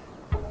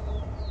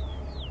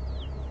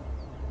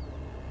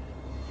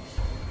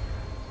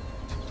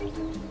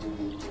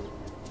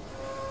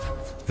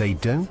 They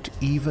don't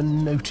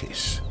even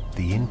notice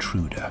the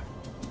intruder.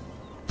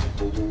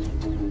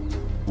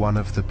 One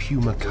of the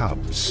puma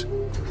cubs,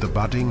 the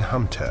budding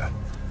hunter,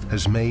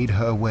 has made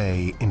her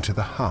way into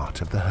the heart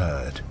of the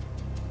herd.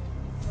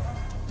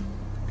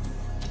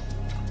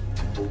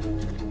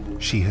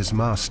 She has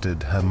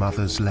mastered her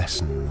mother's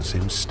lessons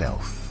in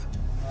stealth.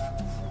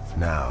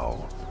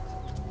 Now,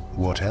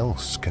 what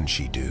else can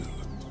she do?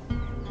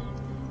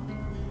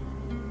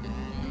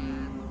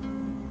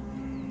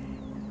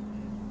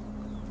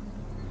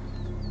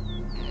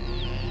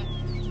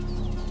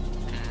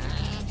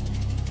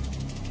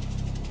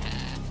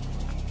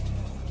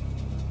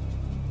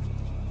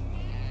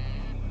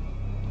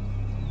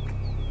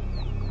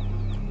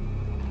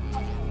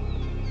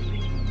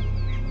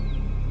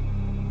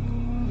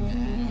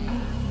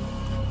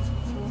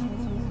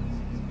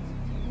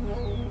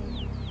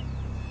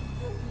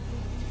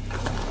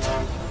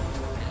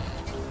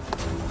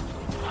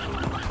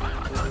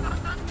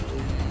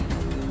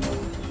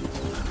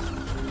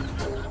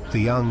 The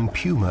young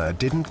puma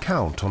didn't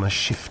count on a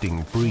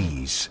shifting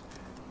breeze.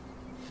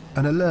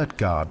 An alert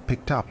guard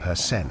picked up her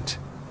scent.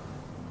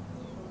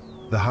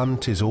 The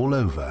hunt is all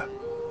over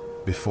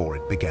before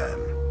it began.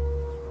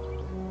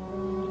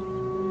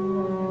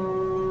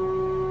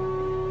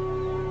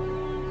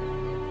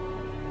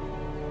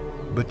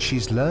 But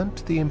she's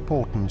learnt the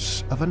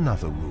importance of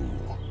another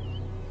rule.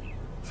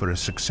 For a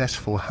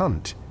successful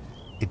hunt,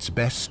 it's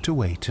best to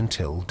wait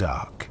until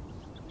dark.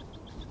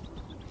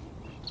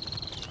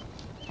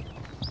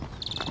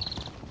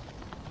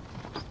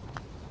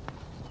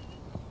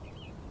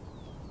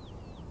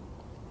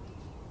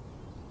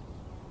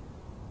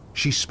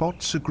 She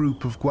spots a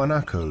group of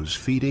guanacos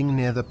feeding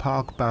near the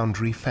park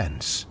boundary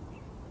fence.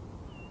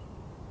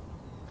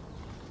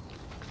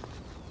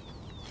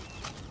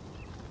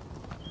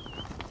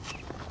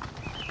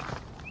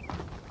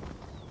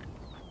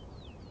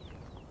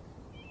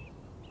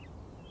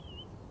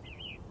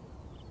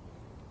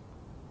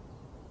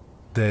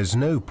 There's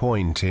no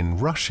point in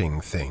rushing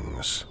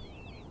things.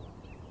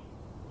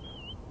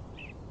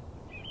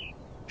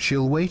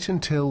 She'll wait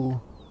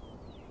until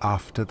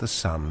after the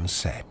sun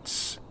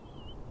sets.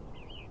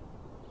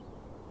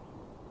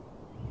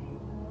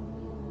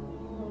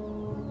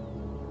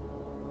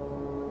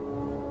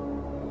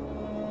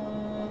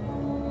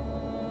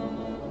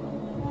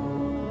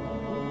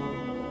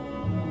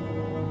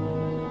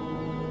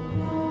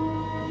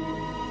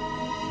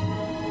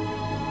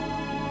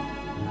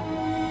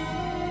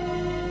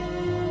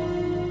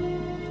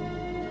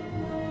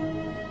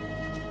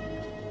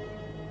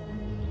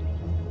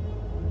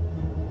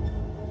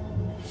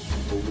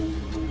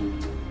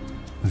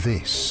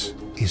 This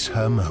is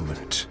her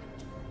moment.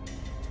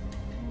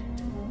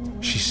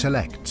 She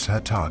selects her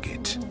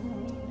target.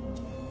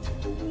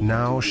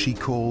 Now she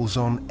calls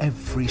on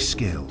every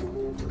skill,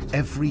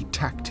 every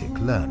tactic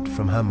learnt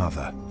from her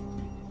mother.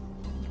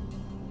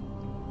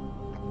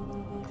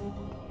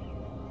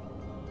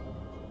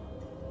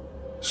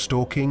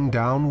 Stalking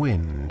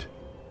downwind,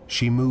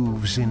 she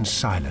moves in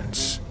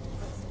silence,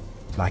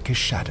 like a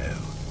shadow.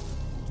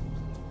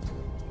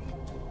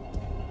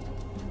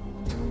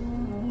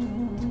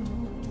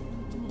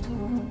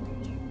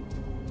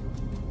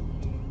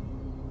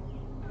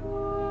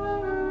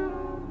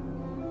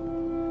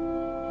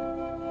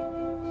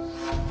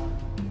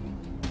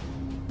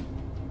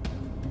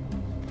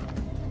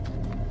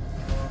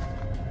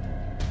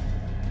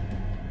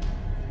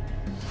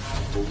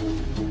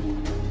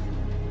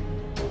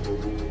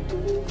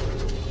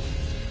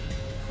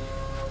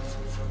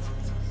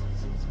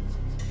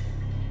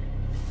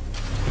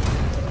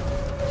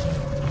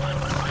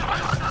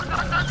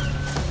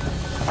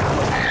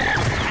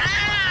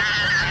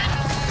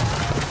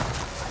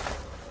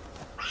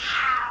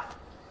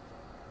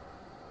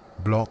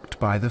 Blocked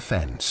by the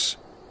fence,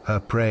 her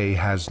prey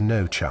has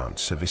no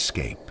chance of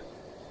escape.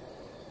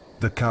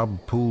 The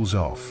cub pulls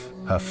off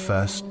her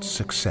first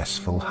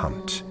successful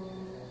hunt,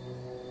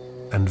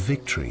 and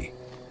victory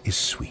is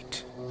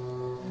sweet.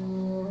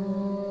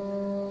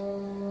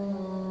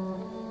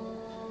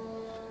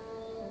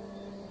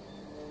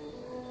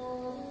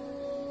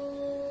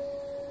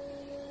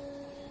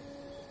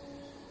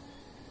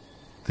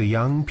 The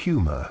young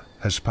puma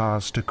has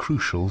passed a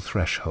crucial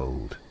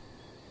threshold.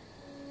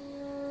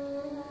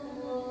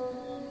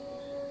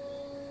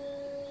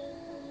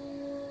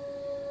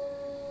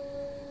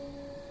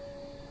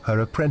 Her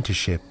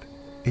apprenticeship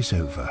is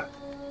over.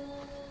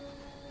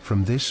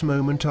 From this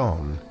moment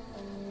on,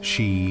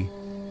 she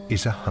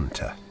is a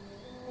hunter.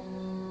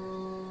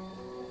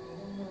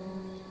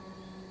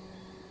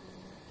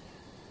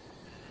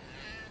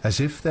 As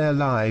if their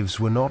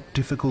lives were not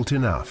difficult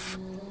enough,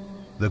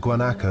 the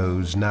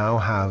guanacos now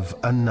have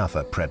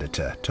another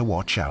predator to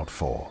watch out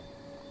for.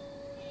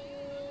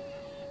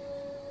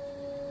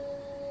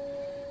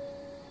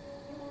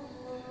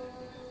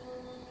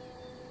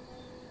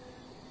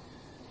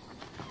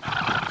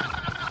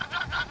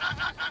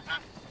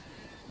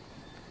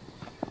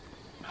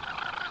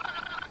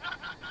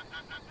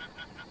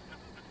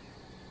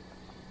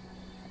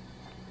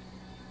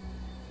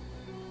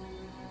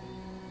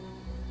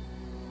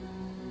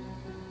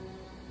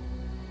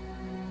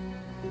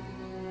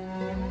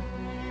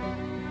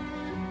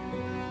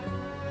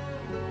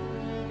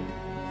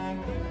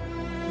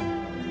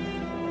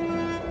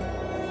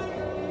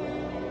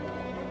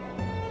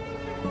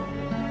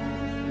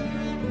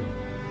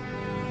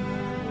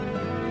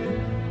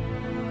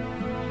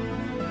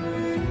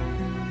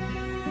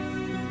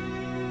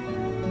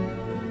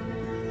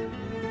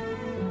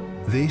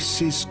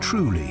 This is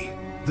truly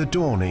the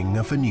dawning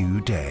of a new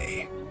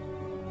day.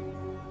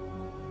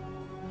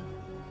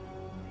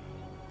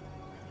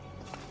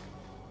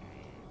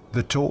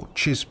 The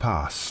torch is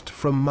passed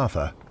from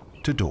mother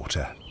to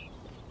daughter.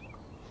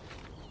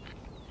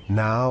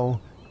 Now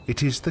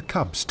it is the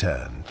cub's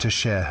turn to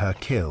share her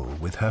kill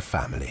with her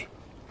family.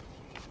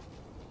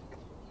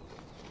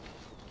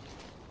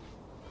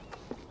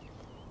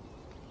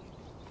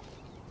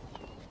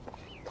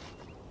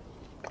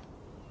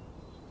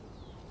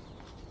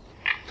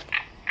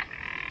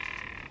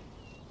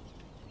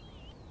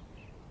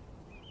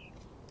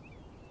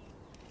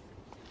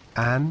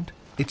 And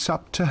it's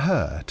up to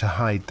her to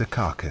hide the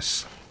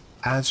carcass,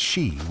 as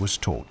she was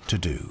taught to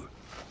do.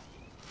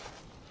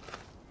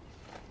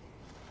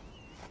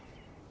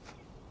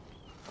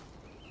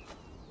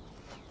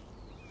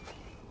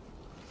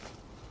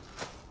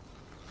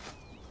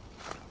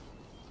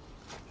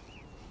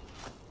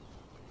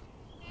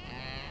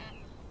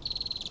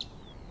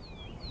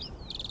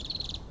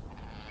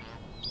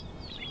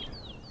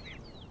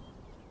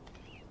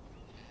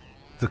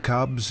 The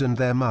cubs and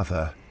their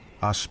mother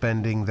are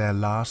spending their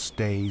last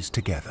days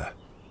together.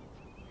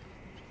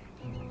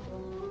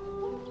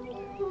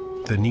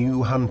 The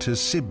new hunter's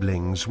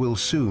siblings will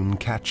soon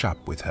catch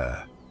up with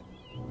her.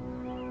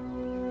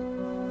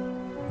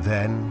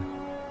 Then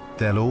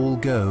they'll all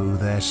go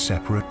their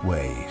separate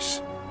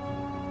ways.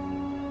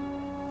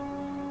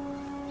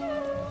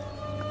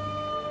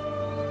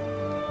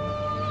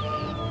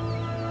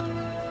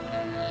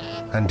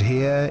 And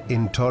here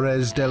in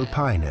Torres del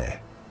Paine,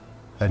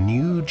 a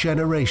new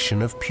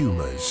generation of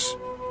pumas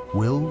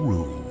will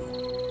rule.